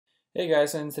Hey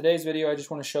guys, in today's video I just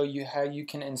want to show you how you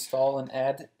can install and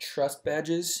add trust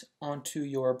badges onto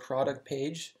your product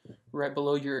page right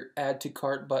below your add to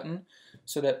cart button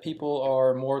so that people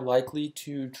are more likely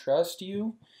to trust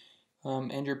you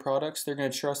and your products. They're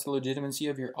going to trust the legitimacy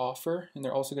of your offer, and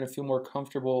they're also going to feel more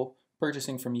comfortable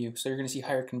purchasing from you. So you're going to see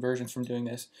higher conversions from doing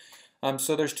this.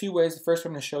 So there's two ways. The first one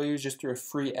I'm going to show you is just through a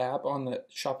free app on the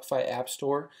Shopify App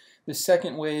Store. The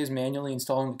second way is manually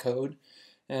installing the code.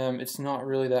 It's not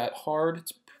really that hard.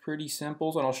 It's pretty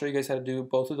simple, and I'll show you guys how to do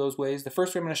both of those ways. The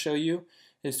first way I'm going to show you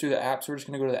is through the app. So we're just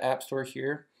going to go to the App Store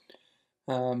here,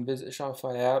 visit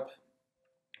Shopify app.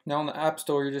 Now on the App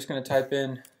Store, you're just going to type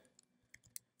in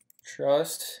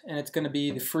trust, and it's going to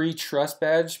be the free trust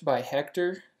badge by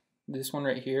Hector, this one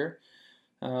right here.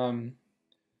 So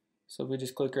we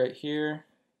just click right here,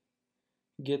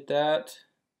 get that,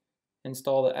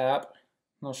 install the app,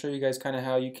 and I'll show you guys kind of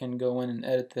how you can go in and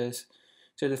edit this.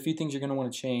 So there's a few things you're going to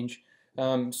want to change.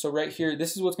 So right here,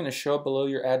 this is what's going to show up below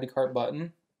your add to cart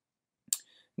button.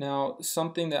 Now,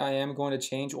 something that I am going to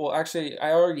change, well actually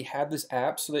I already had this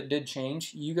app, so that did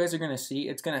change. You guys are going to see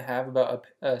it's going to have about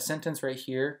a sentence right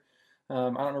here. I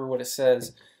don't remember what it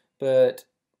says, but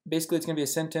basically it's going to be a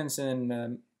sentence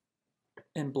in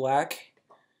black.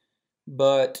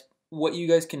 But what you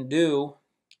guys can do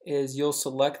is you'll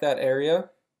select that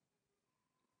area.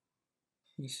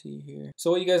 You see here. So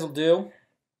what you guys will do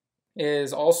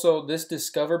is also this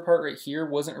discover part right here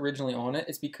wasn't originally on it.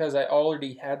 It's because I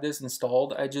already had this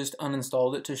installed. I just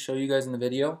uninstalled it to show you guys in the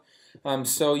video.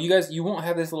 So you won't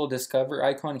have this little discover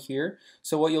icon here.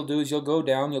 So what you'll do is you'll go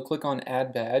down, you'll click on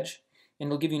add badge, and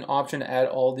it'll give you an option to add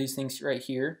all these things right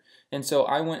here. And so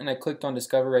I went and I clicked on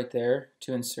discover right there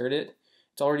to insert it.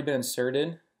 It's already been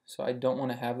inserted, so I don't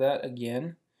want to have that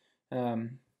again. So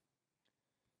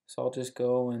I'll just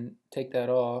go and take that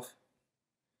off.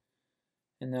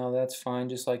 And now that's fine,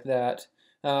 just like that.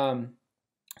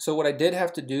 So what I did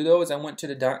have to do though is I went to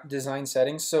the design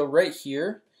settings. So right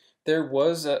here, there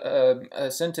was a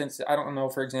sentence. I don't know,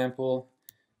 for example,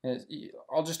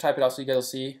 I'll just type it out so you guys will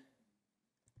see.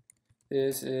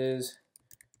 This is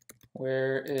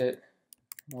where it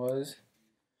was.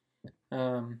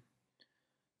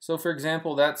 So for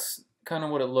example, that's kind of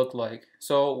what it looked like.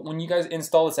 So when you guys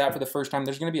install this app for the first time,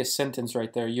 there's going to be a sentence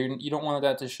right there. You don't want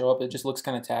that to show up. It just looks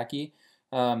kind of tacky.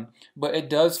 But it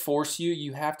does force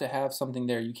you have to have something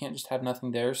there. You can't just have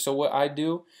nothing there. So what I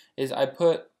do is I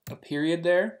put a period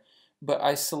there, but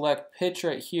I select pitch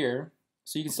right here.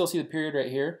 So you can still see the period right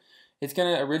here.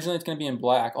 Originally it's gonna be in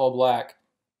black, all black.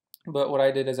 But what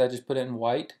I did is I just put it in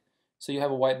white. So you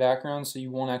have a white background, so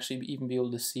you won't actually even be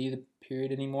able to see the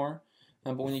period anymore.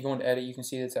 But when you go into edit, you can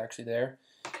see that it's actually there.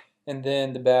 And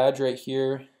then the badge right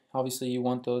here, obviously you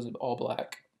want those all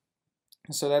black.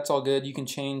 So that's all good. You can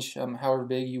change however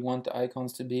big you want the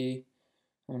icons to be,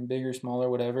 bigger, smaller,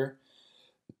 whatever.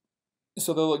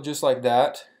 So they'll look just like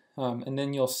that, and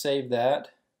then you'll save that.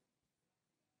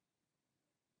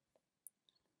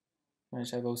 I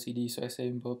just have OCD, so I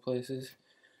save in both places.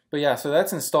 But yeah, so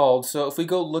that's installed. So if we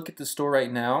go look at the store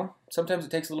right now, sometimes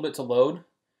it takes a little bit to load.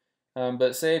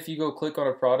 But say if you go click on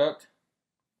a product,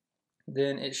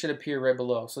 then it should appear right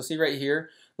below. So see right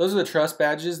here, those are the trust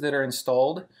badges that are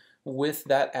installed with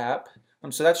that app.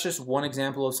 So that's just one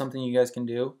example of something you guys can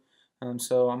do.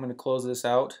 So I'm going to close this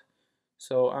out.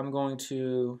 So I'm going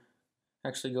to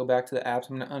actually go back to the apps.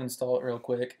 I'm going to uninstall it real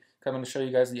quick. I'm going to show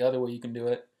you guys the other way you can do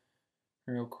it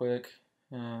real quick.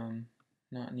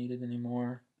 Not needed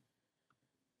anymore.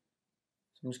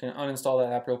 So I'm just going to uninstall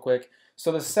that app real quick.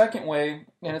 So the second way,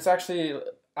 and it's actually,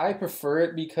 I prefer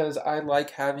it because I like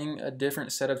having a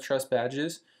different set of trust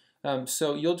badges.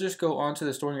 So you'll just go onto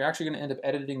the store and you're actually going to end up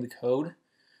editing the code.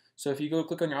 So if you go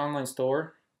click on your online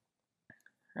store,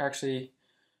 actually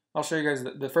I'll show you guys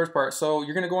the first part. So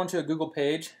you're going to go onto a Google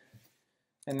page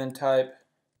and then type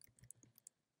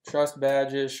trust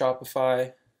badges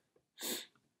Shopify.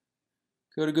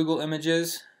 Go to Google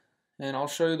Images, and I'll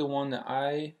show you the one that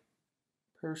I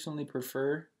personally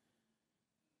prefer.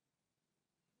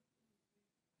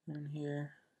 In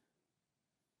here,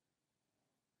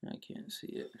 I can't see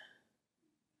it.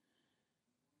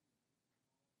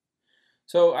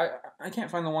 So I can't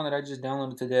find the one that I just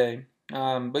downloaded today,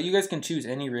 but you guys can choose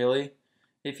any really.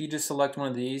 If you just select one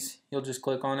of these, you'll just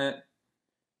click on it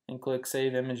and click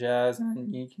save image as,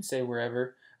 and you can save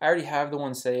wherever. I already have the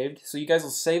one saved, so you guys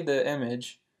will save the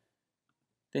image.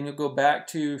 Then you'll go back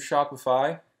to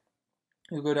Shopify.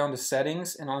 You'll go down to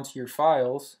settings and onto your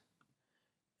files,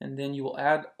 and then you will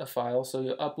add a file. So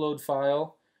you'll upload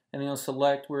file, and then you'll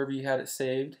select wherever you had it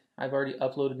saved. I've already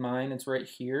uploaded mine. It's right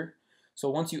here. So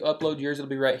once you upload yours, it'll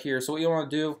be right here. So what you'll want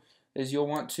to do is you'll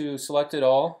want to select it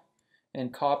all,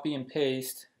 and copy and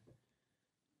paste.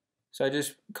 So I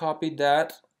just copied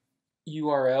that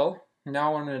URL.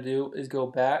 Now what I'm going to do is go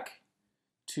back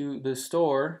to the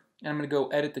store and I'm going to go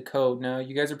edit the code. Now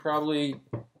you guys are probably,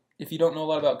 if you don't know a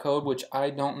lot about code, which I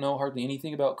don't know hardly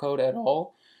anything about code at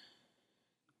all,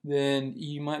 then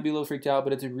you might be a little freaked out,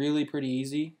 but it's really pretty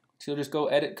easy. So you'll just go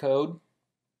edit code.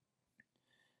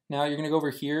 Now you're going to go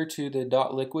over here to the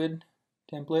 .liquid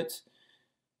templates.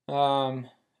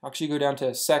 Actually go down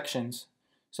to sections.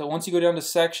 So once you go down to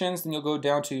sections, then you'll go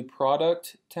down to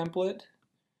product template.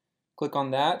 Click on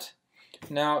that.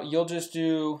 Now you'll just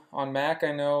do, on Mac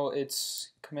I know it's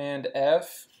Command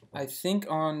F. I think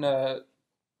on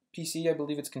PC I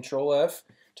believe it's Control F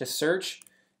to search.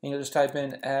 And you'll just type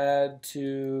in add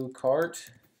to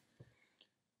cart.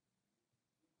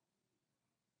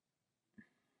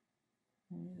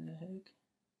 What the heck?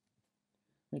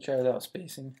 Let me try without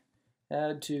spacing.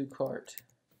 Add to cart.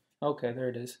 Okay, there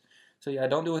it is. So yeah,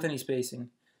 don't do it with any spacing.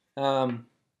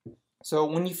 So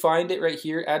when you find it right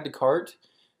here, add to cart,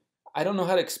 I don't know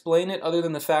how to explain it other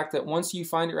than the fact that once you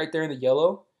find it right there in the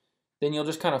yellow, then you'll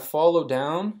just kind of follow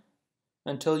down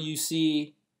until you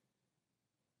see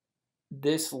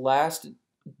this last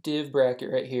div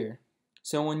bracket right here.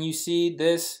 So when you see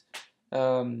this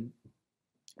bracket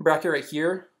right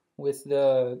here with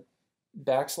the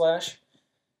backslash,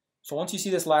 so once you see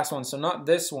this last one, so not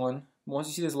this one, once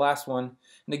you see this last one,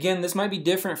 and again, this might be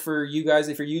different for you guys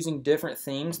if you're using different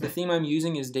themes. The theme I'm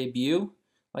using is Debut,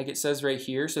 like it says right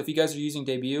here. So if you guys are using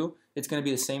Debut, it's going to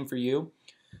be the same for you.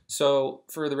 So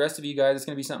for the rest of you guys, it's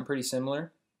going to be something pretty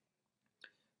similar.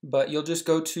 But you'll just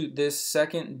go to this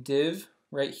second div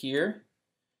right here,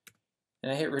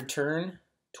 and I hit return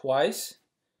twice,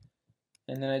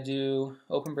 and then I do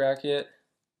open bracket,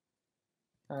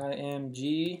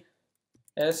 img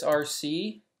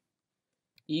src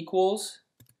equals,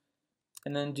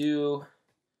 and then do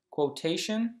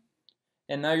quotation,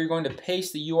 and now you're going to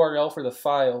paste the URL for the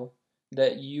file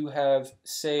that you have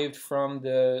saved from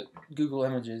the Google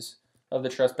images of the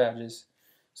trust badges.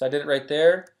 So I did it right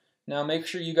there. Now make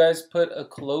sure you guys put a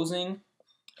closing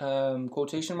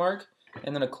quotation mark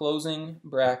and then a closing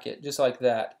bracket, just like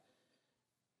that.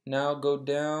 Now go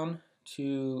down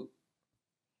to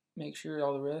make sure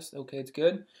all the rest, okay, it's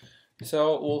good.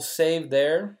 So we'll save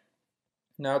there.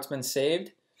 Now it's been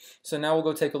saved. So now we'll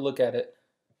go take a look at it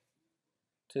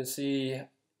to see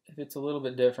if it's a little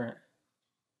bit different.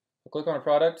 I'll click on a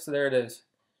product, so there it is.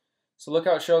 So look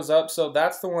how it shows up. So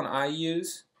that's the one I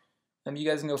use. You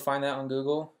guys can go find that on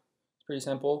Google. It's pretty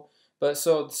simple. But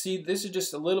so see, this is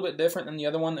just a little bit different than the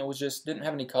other one that was just didn't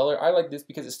have any color. I like this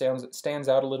because it stands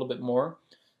out a little bit more.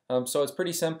 So it's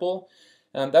pretty simple.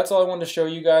 That's all I wanted to show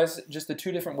you guys, just the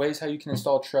two different ways how you can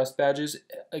install trust badges.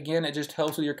 Again, it just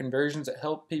helps with your conversions. It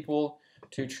helps people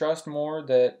to trust more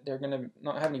that they're going to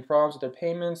not have any problems with their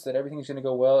payments, that everything's going to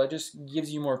go well. It just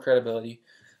gives you more credibility.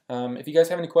 If you guys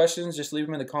have any questions, just leave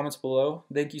them in the comments below.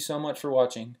 Thank you so much for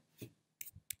watching.